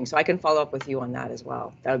guys are doing. So I can follow up with you on that as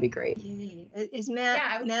well. That would be great. Is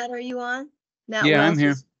Matt, Matt, are you on? Matt yeah, Wells I'm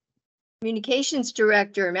here. Communications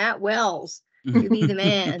Director, Matt Wells. You be the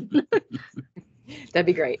man. That'd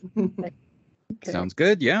be great. Okay. Sounds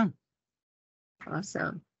good. Yeah.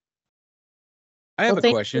 Awesome. I have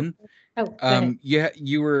a question.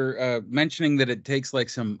 You were mentioning that it takes like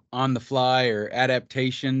some on the fly or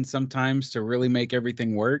adaptation sometimes to really make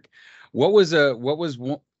everything work. What was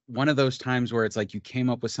one of those times where it's like you came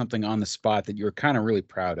up with something on the spot that you were kind of really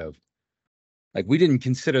proud of? Like, we didn't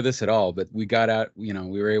consider this at all, but we got out, we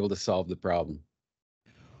were able to solve the problem.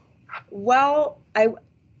 Well, I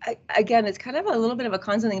again, it's kind of a little bit of a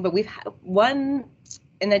constant thing, but we've had one,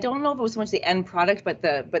 and I don't know if it was so much the end product, but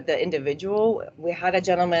the individual. We had a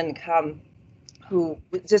gentleman come who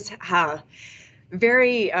just had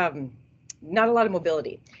very not a lot of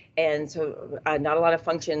mobility, and so not a lot of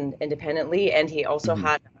function independently, and he also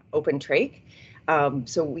had open trach.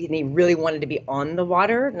 So he really wanted to be on the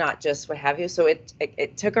water, not just what have you. So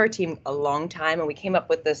it took our team a long time, and we came up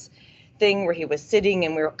with this thing where he was sitting,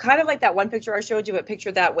 and we were kind of like that one picture I showed you, but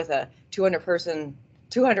picture that with a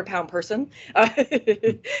 200-pound person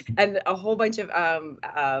and a whole bunch of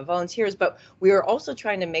volunteers. But we were also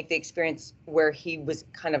trying to make the experience where he was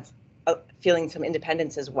kind of feeling some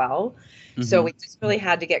independence as well. So we just really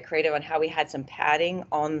had to get creative on how we had some padding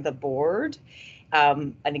on the board.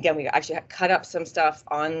 And again, we actually cut up some stuff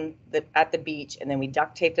at the beach, and then we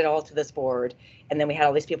duct taped it all to this board. And then we had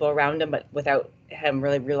all these people around him, but without him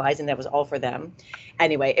really realizing that was all for them.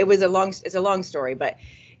 Anyway, it's a long story, but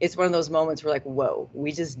it's one of those moments where like, whoa,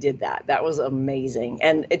 we just did that. That was amazing.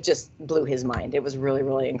 And it just blew his mind. It was really,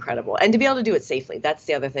 really incredible. And to be able to do it safely, that's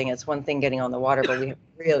the other thing. It's one thing getting on the water, but we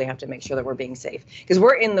really have to make sure that we're being safe, because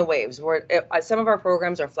we're in the waves. Some of our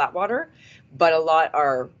programs are flat water, but a lot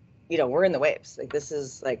are, we're in the waves. Like, this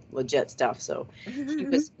is like legit stuff. So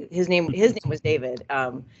his name was David.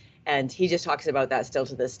 And he just talks about that still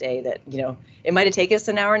to this day, that, it might have taken us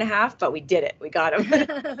an hour and a half, but we did it. We got him.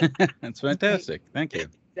 That's fantastic. Thank you.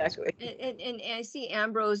 Exactly. And I see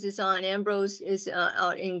Ambrose is on. Ambrose is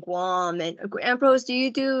out in Guam. And Ambrose, do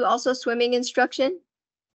you do also swimming instruction?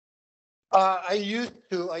 I used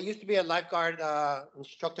to be a lifeguard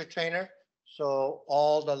instructor trainer. So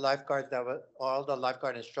all the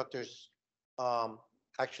lifeguard instructors um,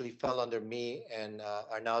 actually fell under me and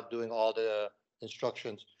are now doing all the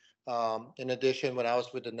instructions. In addition, when I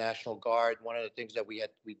was with the National Guard, one of the things that we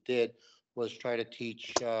did was try to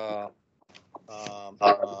teach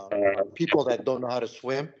people that don't know how to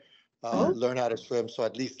swim learn how to swim. So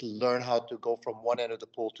at least learn how to go from one end of the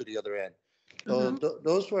pool to the other end. So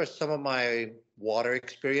those were some of my water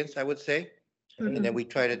experience, I would say. And then we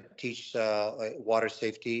try to teach water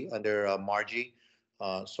safety under Margie.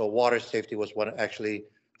 So water safety was actually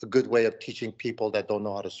a good way of teaching people that don't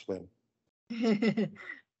know how to swim.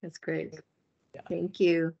 That's great. Yeah. Thank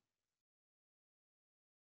you.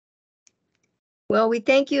 Well, we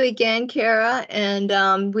thank you again, Cara,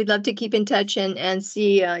 and we'd love to keep in touch and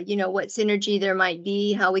see, you know, what synergy there might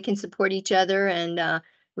be, how we can support each other, and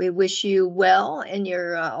we wish you well in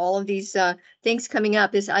your all of these things coming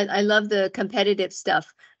up. I love the competitive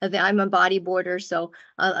stuff. I'm a bodyboarder, so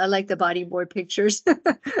I like the bodyboard pictures.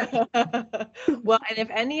 Well, and if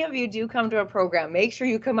any of you do come to a program, make sure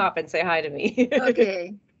you come up and say hi to me.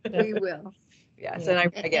 Okay, we will. Yes, and I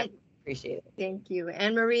again appreciate it. Thank you.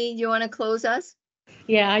 Anne Marie, you want to close us?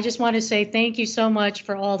 Yeah, I just want to say thank you so much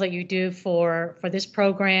for all that you do for this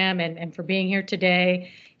program and for being here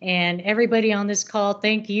today. And everybody on this call,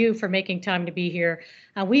 thank you for making time to be here.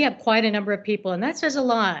 We have quite a number of people, and that says a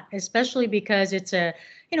lot, especially because it's a,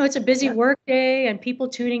 you know, it's a busy work day and people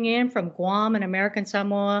tuning in from Guam and American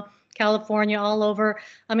Samoa, California, all over.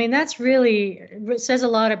 I mean, that's really, it says a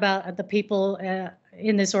lot about the people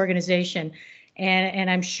in this organization. And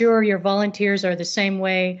I'm sure your volunteers are the same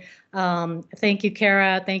way. Thank you,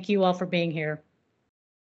 Cara. Thank you all for being here.